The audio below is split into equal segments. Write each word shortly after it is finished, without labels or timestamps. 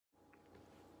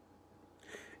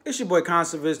It's your boy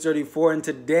Conservist34, and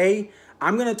today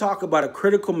I'm going to talk about a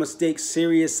critical mistake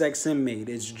SiriusXM made.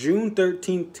 It's June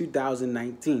 13th,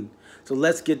 2019. So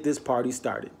let's get this party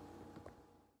started.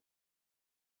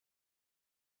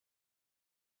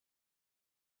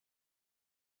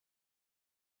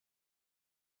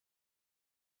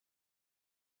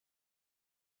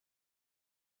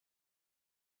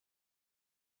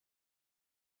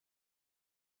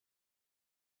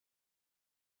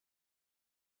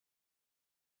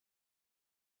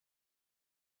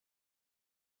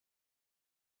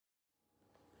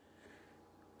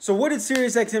 So what did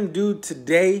SiriusXM do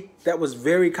today that was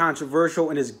very controversial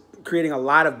and is creating a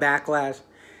lot of backlash?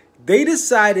 They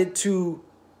decided to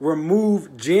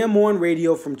remove Jam On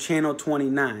Radio from channel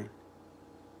 29.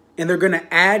 And they're going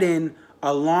to add in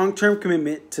a long-term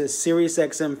commitment to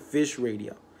SiriusXM Fish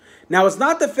Radio. Now, it's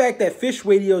not the fact that Fish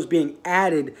Radio is being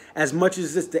added as much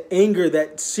as it's the anger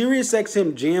that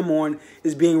SiriusXM Jam On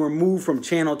is being removed from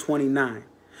channel 29.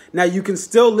 Now, you can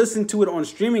still listen to it on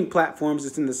streaming platforms.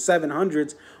 It's in the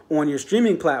 700s on your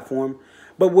streaming platform.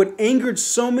 But what angered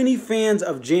so many fans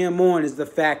of Jam On is the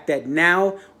fact that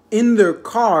now in their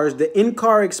cars, the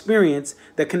in-car experience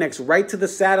that connects right to the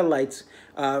satellites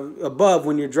above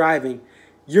when you're driving,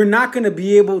 you're not going to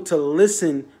be able to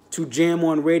listen to Jam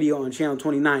On Radio on channel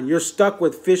 29. You're stuck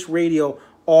with Fish Radio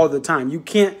all the time. You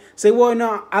can't say, well,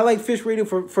 no, I like Fish Radio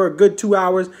for a good 2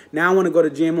 hours. Now I want to go to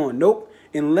Jam On. Nope.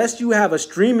 Unless you have a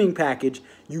streaming package,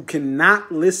 you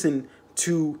cannot listen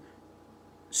to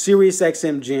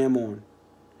SiriusXM Jam On.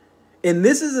 And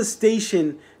this is a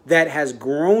station that has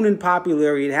grown in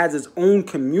popularity. It has its own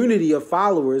community of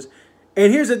followers.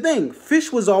 And here's the thing,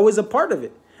 Fish was always a part of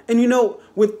it. And you know,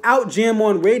 without Jam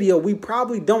On Radio, we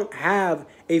probably don't have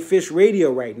a Fish Radio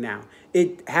right now.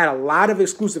 It had a lot of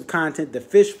exclusive content, the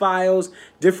Fish Files,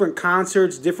 different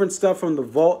concerts, different stuff from the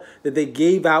vault that they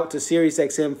gave out to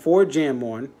SiriusXM for Jam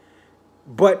On.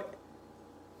 But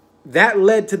that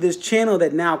led to this channel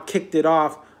that now kicked it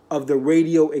off of the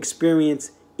radio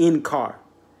experience in car.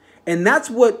 And that's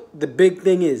what the big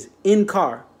thing is, in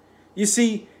car. You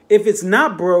see, if it's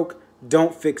not broke,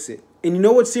 don't fix it. And you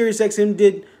know what SiriusXM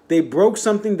did? They broke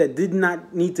something that did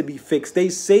not need to be fixed. They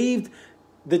saved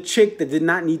the chick that did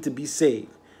not need to be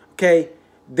saved. Okay?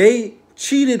 They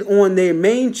cheated on their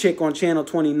main chick on channel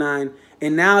 29,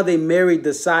 and now they married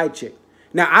the side chick.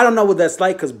 Now, I don't know what that's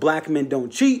like because black men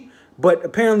don't cheat, but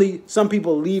apparently some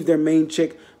people leave their main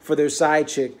chick for their side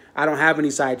chick. I don't have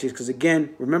any side chicks because,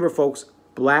 again, remember, folks,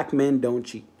 black men don't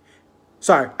cheat.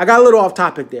 Sorry, I got a little off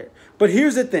topic there. But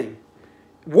here's the thing.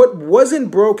 What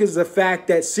wasn't broke is the fact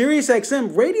that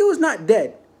SiriusXM Radio is not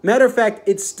dead. Matter of fact,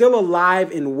 it's still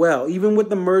alive and well. Even with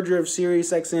the merger of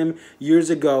SiriusXM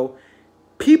years ago,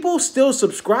 people still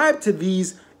subscribe to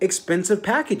these expensive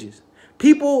packages.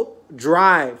 People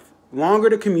drive longer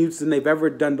to commutes than they've ever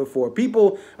done before.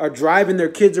 People are driving their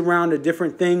kids around to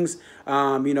different things,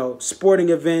 you know, sporting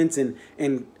events and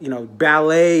you know,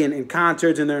 ballet and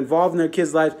concerts, and they're involved in their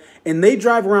kids' lives. And they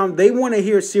drive around. They want to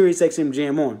hear SiriusXM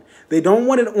Jam On. They don't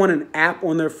want it on an app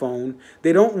on their phone.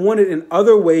 They don't want it in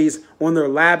other ways on their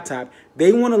laptop.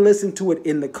 They want to listen to it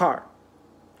in the car.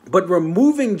 But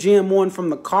removing Jam On from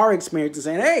the car experience and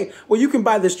saying, hey, well, you can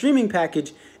buy the streaming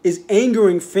package is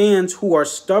angering fans who are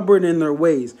stubborn in their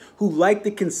ways, who like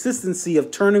the consistency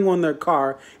of turning on their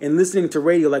car and listening to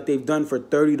radio like they've done for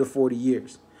 30 to 40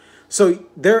 years. So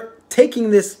they're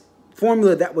taking this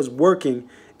formula that was working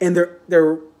and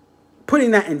they're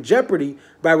putting that in jeopardy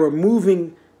by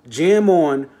removing Jam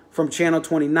On from channel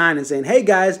 29 and saying, hey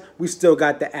guys, we still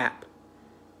got the app.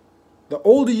 The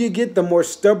older you get, the more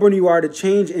stubborn you are to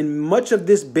change, and much of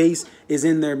this base is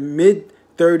in their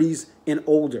mid-30s and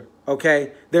older,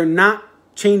 okay? They're not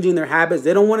changing their habits.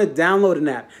 They don't want to download an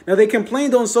app. Now, they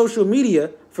complained on social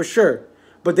media, for sure,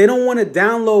 but they don't want to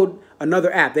download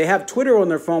another app. They have Twitter on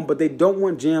their phone, but they don't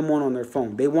want Jam On their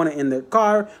phone. They want it in their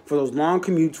car for those long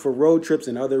commutes, for road trips,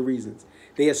 and other reasons.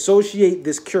 They associate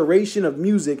this curation of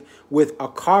music with a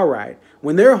car ride.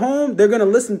 When they're home, they're going to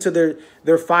listen to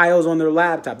their files on their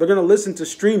laptop. They're going to listen to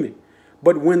streaming.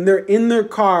 But when they're in their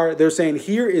car, they're saying,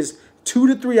 here is 2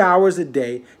 to 3 hours a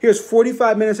day. Here's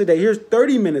 45 minutes a day. Here's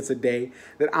 30 minutes a day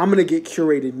that I'm going to get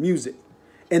curated music.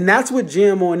 And that's what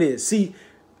Jam On is. See,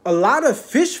 a lot of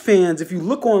Fish fans, if you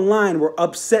look online, were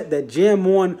upset that Jam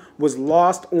On was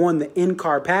lost on the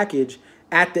in-car package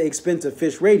at the expense of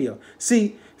Fish Radio.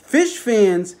 See, Fish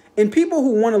fans and people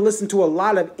who want to listen to a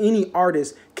lot of any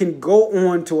artist can go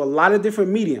on to a lot of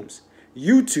different mediums.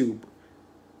 YouTube,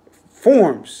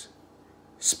 forums,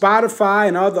 Spotify,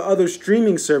 and all the other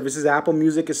streaming services, Apple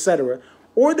Music, etc.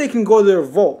 Or they can go to their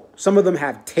vault. Some of them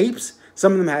have tapes.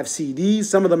 Some of them have CDs.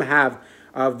 Some of them have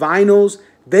vinyls.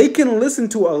 they can listen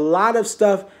to a lot of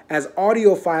stuff as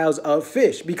audio files of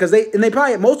Fish, because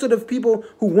most of the people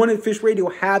who wanted Fish Radio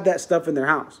have that stuff in their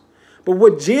house. But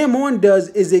what Jam On does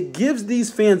is it gives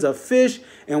these fans of Fish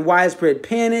and Widespread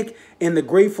Panic and the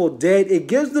Grateful Dead, it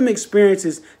gives them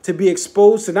experiences to be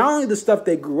exposed to not only the stuff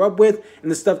they grew up with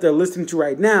and the stuff they're listening to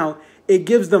right now, it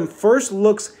gives them first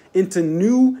looks into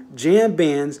new jam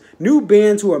bands, new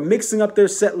bands who are mixing up their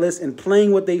set list and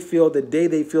playing what they feel the day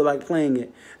they feel like playing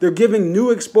it. They're giving new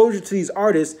exposure to these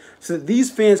artists so that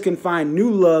these fans can find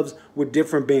new loves with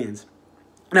different bands.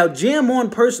 Now, Jam On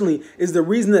personally is the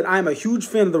reason that I'm a huge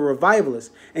fan of the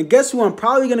Revivalists. And guess who I'm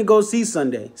probably going to go see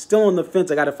Sunday? Still on the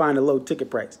fence. I got to find a low ticket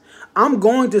price. I'm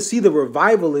going to see the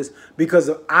Revivalists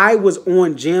because I was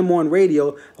on Jam On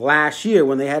Radio last year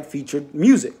when they had featured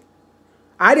music.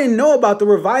 I didn't know about the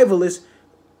Revivalists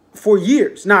for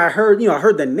years. Now, I heard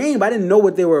the name, but I didn't know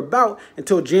what they were about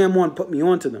until Jam On put me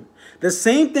onto them. The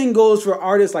same thing goes for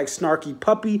artists like Snarky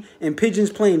Puppy and Pigeons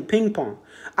Playing Ping Pong.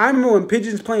 I remember when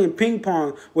Pigeons Playing Ping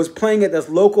Pong was playing at this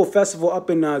local festival up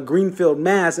in Greenfield,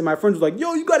 Mass. And my friends were like,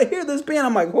 yo, you got to hear this band.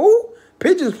 I'm like, who?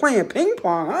 Pigeons Playing Ping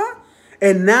Pong, huh?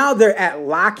 And now they're at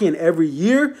Lock-In every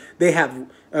year. They have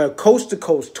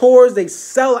coast-to-coast tours. They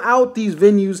sell out these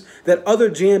venues that other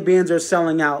jam bands are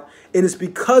selling out. And it's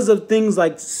because of things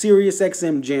like Sirius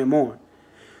XM Jam On.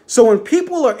 So when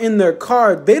people are in their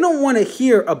car, they don't want to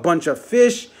hear a bunch of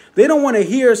Fish. They don't want to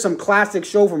hear some classic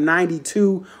show from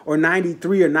 92 or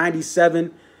 93 or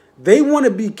 97. They want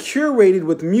to be curated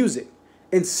with music.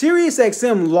 And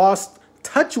SiriusXM lost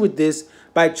touch with this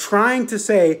by trying to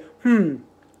say,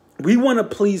 we want to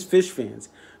please Fish fans.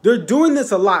 They're doing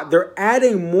this a lot. They're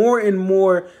adding more and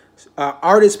more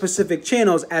artist-specific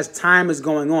channels as time is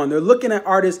going on. They're looking at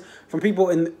artists from people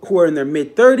who are in their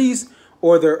mid-30s,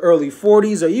 or their early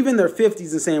 40s, or even their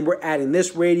 50s, and saying, we're adding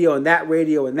this radio and that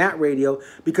radio and that radio,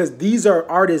 because these are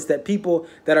artists that people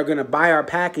that are going to buy our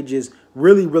packages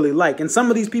really, really like. And some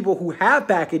of these people who have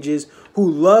packages, who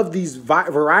love these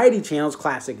variety channels,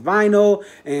 Classic Vinyl,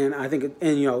 and I think,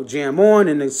 and Jam On,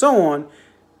 and so on,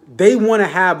 they want to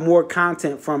have more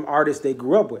content from artists they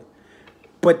grew up with.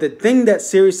 But the thing that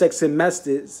SiriusXM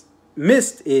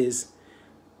missed is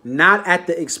not at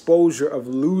the exposure of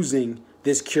losing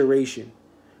this curation.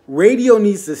 Radio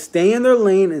needs to stay in their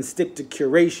lane and stick to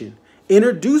curation.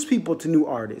 Introduce people to new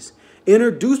artists.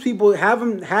 Introduce people,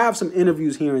 have some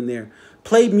interviews here and there.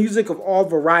 Play music of all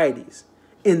varieties.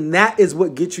 And that is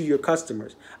what gets you your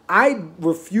customers. I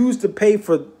refuse to pay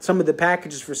for some of the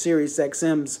packages for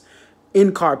SiriusXM's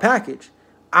in-car package.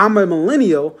 I'm a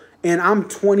millennial and I'm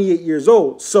 28 years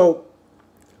old. So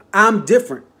I'm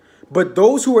different. But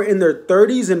those who are in their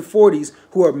 30s and 40s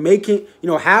who are making,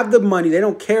 have the money, they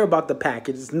don't care about the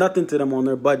package. It's nothing to them on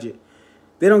their budget.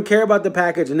 They don't care about the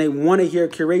package and they want to hear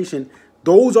curation.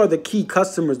 Those are the key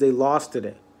customers they lost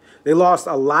today. They lost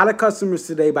a lot of customers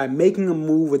today by making a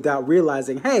move without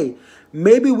realizing, hey,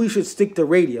 maybe we should stick to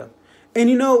radio. And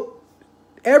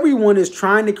everyone is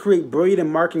trying to create brilliant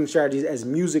marketing strategies as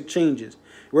music changes.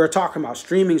 We're talking about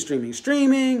streaming,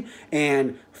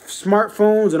 and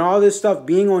smartphones and all this stuff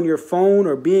being on your phone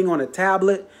or being on a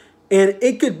tablet. And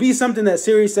it could be something that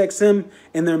SiriusXM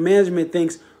and their management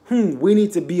thinks, we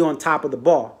need to be on top of the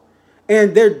ball.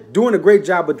 And they're doing a great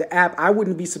job with the app. I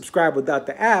wouldn't be subscribed without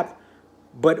the app.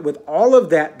 But with all of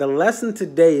that, the lesson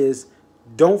today is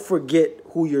don't forget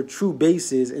who your true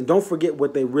base is and don't forget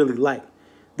what they really like.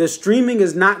 The streaming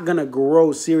is not going to grow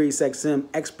SiriusXM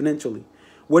exponentially.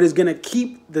 What is going to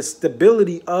keep the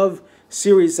stability of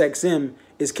SiriusXM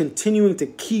is continuing to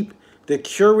keep the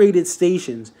curated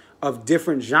stations of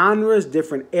different genres,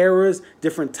 different eras,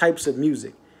 different types of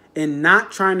music, and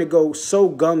not trying to go so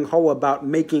gung-ho about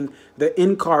making the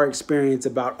in-car experience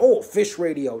about, Fish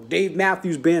Radio, Dave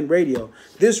Matthews Band Radio,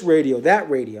 this radio, that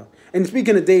radio. And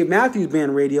speaking of Dave Matthews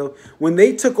Band Radio, when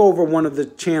they took over one of the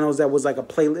channels that was like a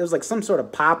playlist, it was like some sort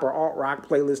of pop or alt-rock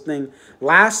playlist thing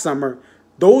last summer,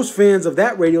 those fans of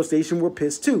that radio station were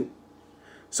pissed too.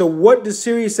 So what does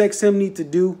SiriusXM need to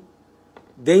do?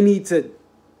 They need to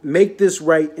make this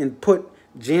right and put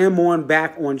Jam On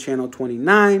back on channel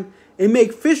 29 and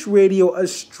make Fish Radio a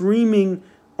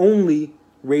streaming-only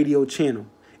radio channel.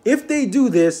 If they do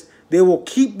this, they will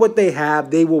keep what they have.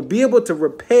 They will be able to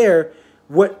repair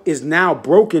what is now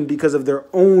broken because of their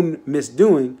own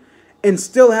misdoing and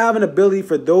still have an ability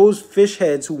for those Fish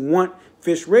heads who want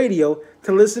Fish Radio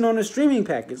to listen on a streaming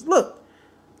package. Look,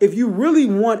 if you really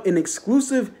want an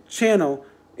exclusive channel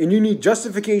and you need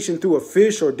justification through a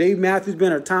Fish or Dave Matthews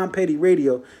Band or Tom Petty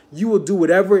Radio, you will do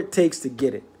whatever it takes to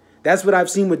get it. That's what I've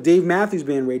seen with Dave Matthews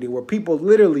Band Radio, where people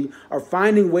literally are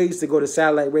finding ways to go to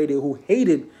satellite radio who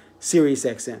hated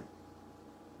SiriusXM.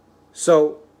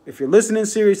 So if you're listening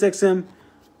Sirius XM,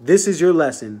 this is your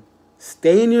lesson.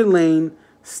 Stay in your lane.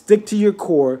 Stick to your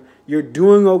core. You're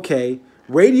doing okay.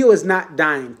 Radio is not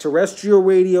dying. Terrestrial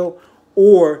radio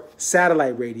or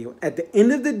satellite radio. At the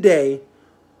end of the day,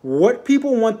 what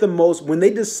people want the most when they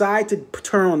decide to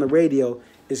turn on the radio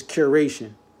is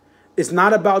curation. It's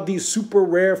not about these super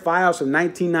rare files from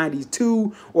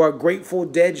 1992 or a Grateful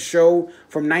Dead show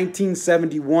from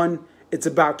 1971. It's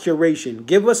about curation.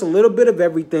 Give us a little bit of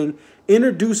everything.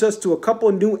 Introduce us to a couple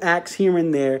of new acts here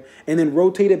and there, and then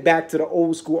rotate it back to the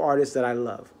old school artists that I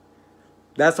love.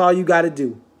 That's all you got to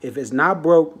do. If it's not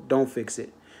broke, don't fix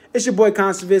it. It's your boy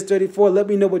Conserviz34. Let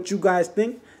me know what you guys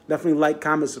think. Definitely like,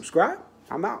 comment, subscribe.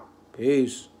 I'm out.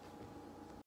 Peace.